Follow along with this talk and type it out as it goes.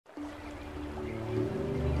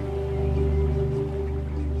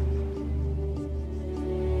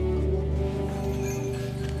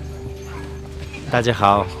大家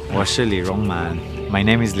好，我是李荣满。My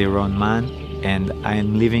name is Li Ronman, and I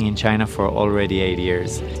am living in China for already 8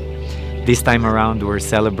 years. This time around, we're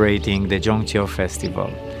celebrating the Zhongqiu Festival,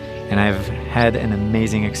 and I've had an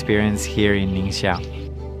amazing experience here in Ningxia.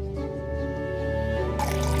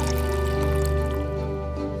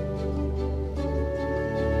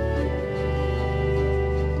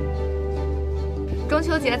 中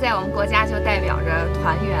秋节在我们国家就代表着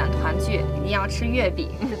团圆、团聚，一定要吃月饼。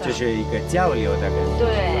这是一个交流的感觉。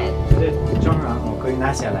对。这装瓤我可以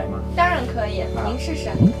拿下来吗？当然可以，您试试。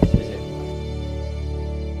谢谢。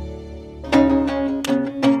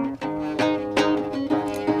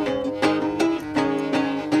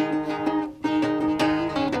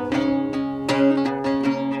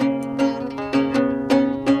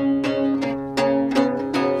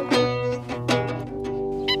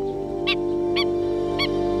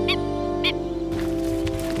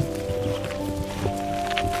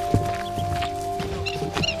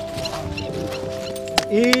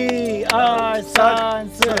1、2、3、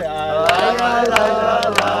4，来啦来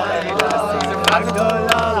啦来啦，来啦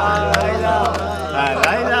来啦，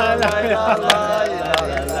来啦来啦来啦。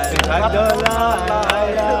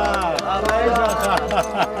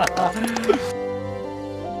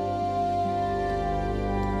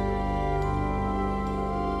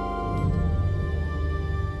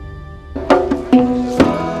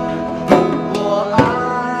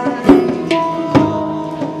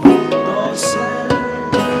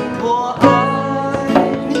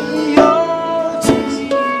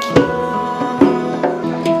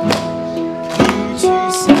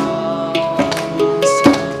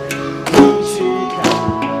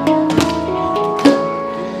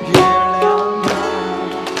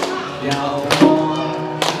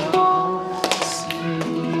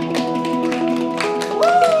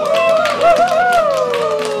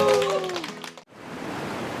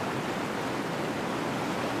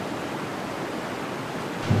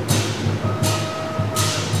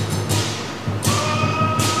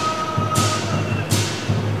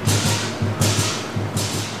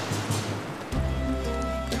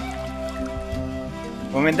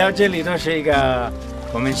我们到这里都是一个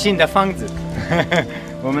我们新的房子，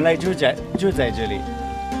我们来住在这里。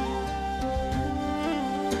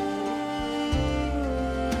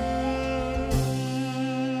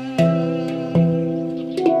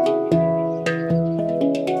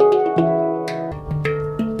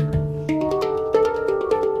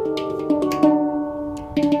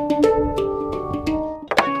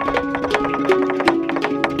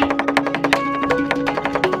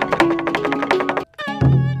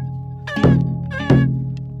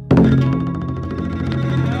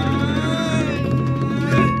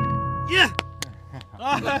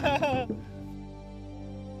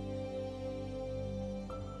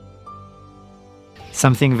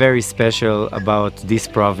Something very special about this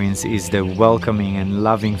province is the welcoming and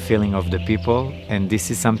loving feeling of the people, and this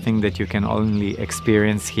is something that you can only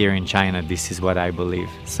experience here in China. This is what I believe.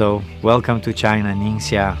 So, welcome to China,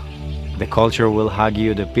 Ningxia. The culture will hug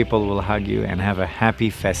you, the people will hug you, and have a happy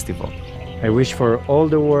festival. I wish for all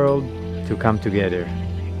the world to come together.